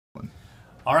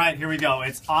All right, here we go.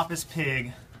 It's Office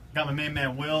Pig. Got my main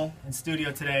man Will in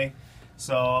studio today.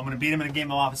 So I'm going to beat him in a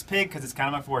game of Office Pig because it's kind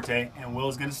of my forte. And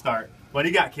Will's going to start. What do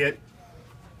you got, kid?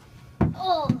 Oh.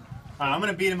 All right, I'm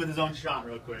going to beat him with his own shot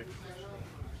real quick.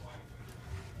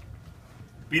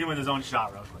 Beat him with his own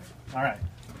shot real quick. All right.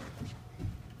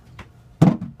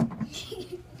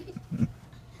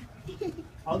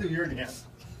 I'll do your dance.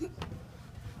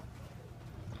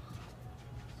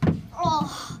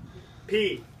 Oh.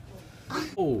 P.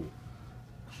 Oh.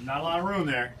 Not a lot of room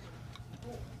there.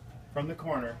 From the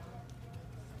corner.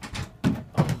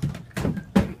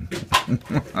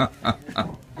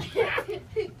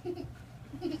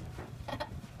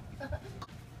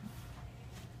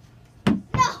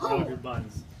 Roll up your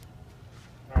buns.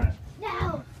 Alright.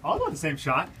 No. I'll go with the same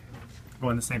shot. Go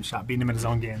in the same shot, beating him in his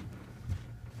own game.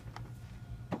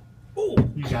 Oh,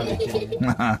 you got it,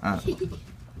 kid.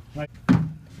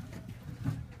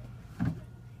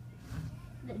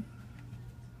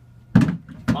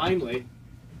 Finally.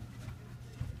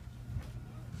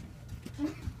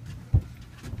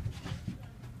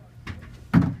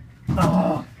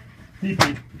 Oh,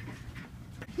 pee-pee.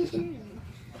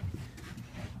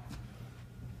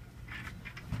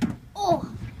 Oh.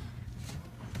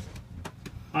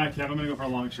 Alright, Kev, I'm gonna go for a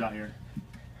long shot here.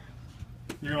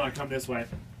 You're gonna want to come this way.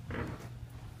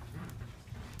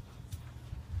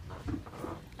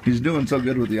 He's doing so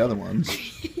good with the other ones.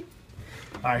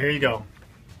 Alright, here you go.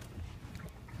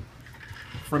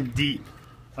 From deep.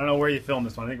 I don't know where you filmed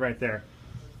this one. I think right there.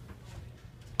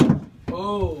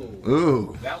 Oh.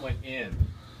 Ooh, That went in.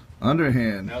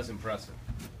 underhand. That was impressive.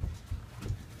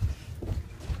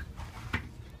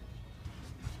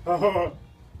 Oh,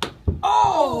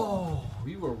 Oh!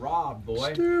 You were robbed,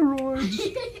 boy. Steroids.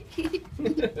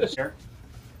 here.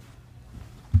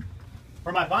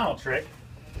 For my final trick.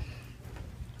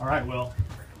 Alright, Will.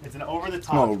 It's an over the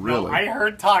top. Oh, really? No, I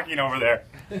heard talking over there.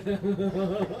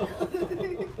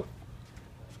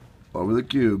 Over the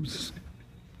cubes.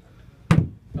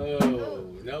 Oh,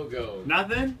 no go.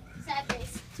 Nothing? Sad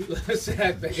face.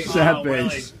 Sad face. Sad Oh, Willie,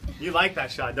 face. you like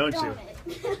that shot, don't you? Don't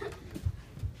it.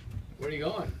 Where are you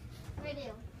going? I do.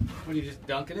 What, are you just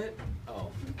dunking it?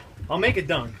 Oh. I'll make it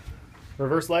dunk.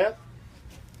 Reverse layup?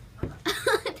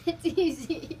 It's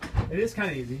easy. It is kind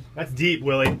of easy. That's deep,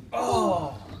 Willie.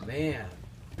 Oh, man.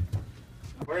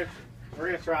 We're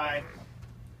gonna try.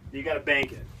 You gotta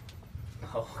bank it.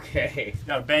 Okay. You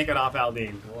gotta bank it off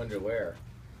Aldine. I wonder where.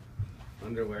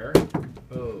 Underwear?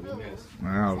 Oh, you missed.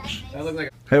 Ouch. That looked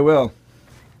like Hey, Will.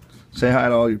 Say hi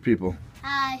to all your people.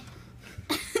 Hi.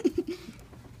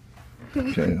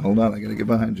 Okay, hold on. I gotta get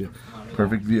behind you.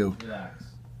 Perfect view. Relax.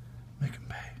 Make him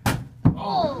pay.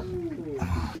 Oh.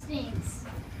 Stinks.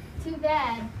 Too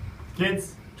bad.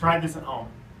 Kids, try this at home.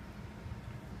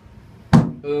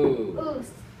 Ooh. Ooh.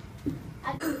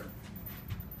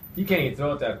 You can't even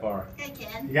throw it that far. I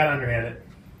can. You gotta underhand it.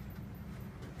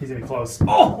 He's gonna be close.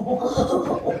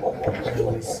 Oh!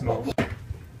 Holy smoke.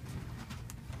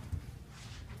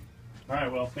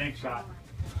 Alright, Will, bank shot.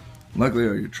 Luckily,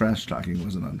 your trash talking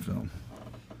wasn't on film.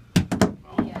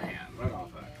 Oh, man. Right off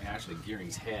of Ashley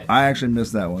Gearing's head. I actually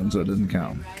missed that one, so it doesn't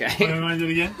count. What, Okay. do we want to do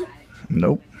it again?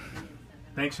 Nope.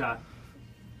 Bank shot.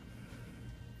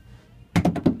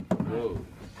 Whoa.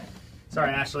 Sorry,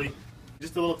 Ashley.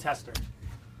 Just a little tester.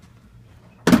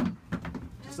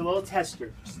 Just a little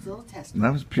tester. Just a little tester.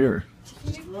 That was pure.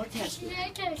 Just a little tester.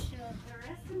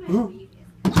 You little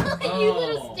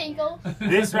Oh. stinkle.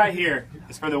 This right here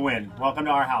is for the win. Welcome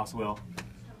to our house, Will.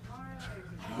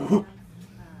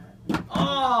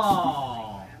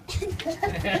 Oh!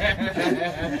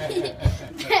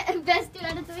 Best 2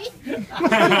 out of 3.